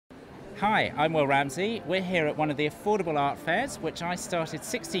Hi, I'm Will Ramsay. We're here at one of the affordable art fairs, which I started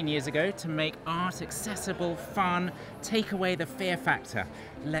 16 years ago to make art accessible, fun, take away the fear factor.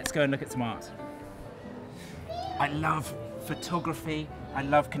 Let's go and look at some art. I love photography. I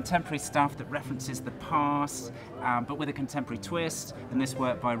love contemporary stuff that references the past, but with a contemporary twist. And this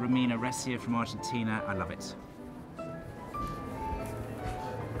work by Romina Recia from Argentina, I love it.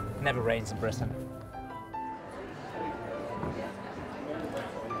 Never rains in Britain.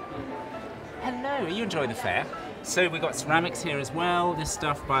 Hello, are you enjoying the fair? So we've got ceramics here as well. This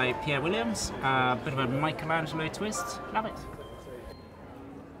stuff by Pierre Williams, a bit of a Michelangelo twist. Love it.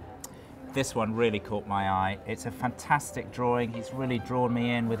 This one really caught my eye. It's a fantastic drawing. He's really drawn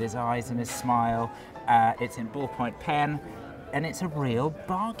me in with his eyes and his smile. It's in ballpoint pen, and it's a real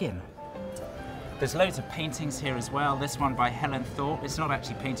bargain. There's loads of paintings here as well. This one by Helen Thorpe. It's not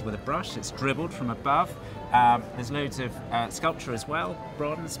actually painted with a brush, it's dribbled from above. There's loads of sculpture as well,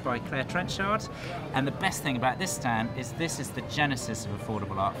 bronze by Claire Trenchard. And the best thing about this stand is this is the genesis of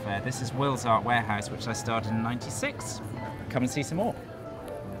Affordable Art Fair. This is Will's Art Warehouse, which I started in '96. Come and see some more.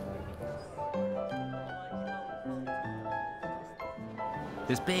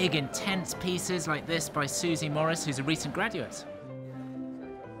 There's big, intense pieces like this by Susie Morris, who's a recent graduate.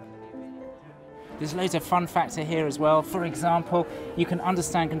 There's loads of fun factor here as well. For example, you can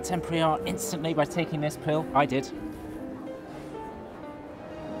understand contemporary art instantly by taking this pill. I did.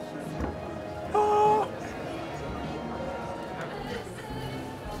 Oh,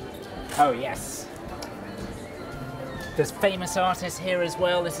 oh yes. There's famous artists here as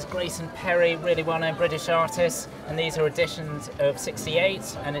well. This is Grayson Perry, really well-known British artist. And these are editions of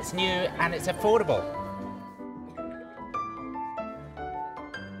 '68, and it's new and it's affordable.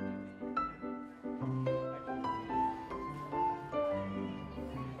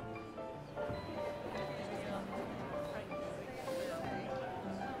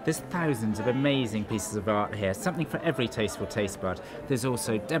 There's thousands of amazing pieces of art here, something for every tasteful taste bud. There's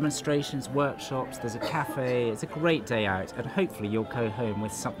also demonstrations, workshops, there's a cafe. It's a great day out, and hopefully you'll go home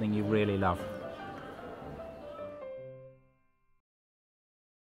with something you really love.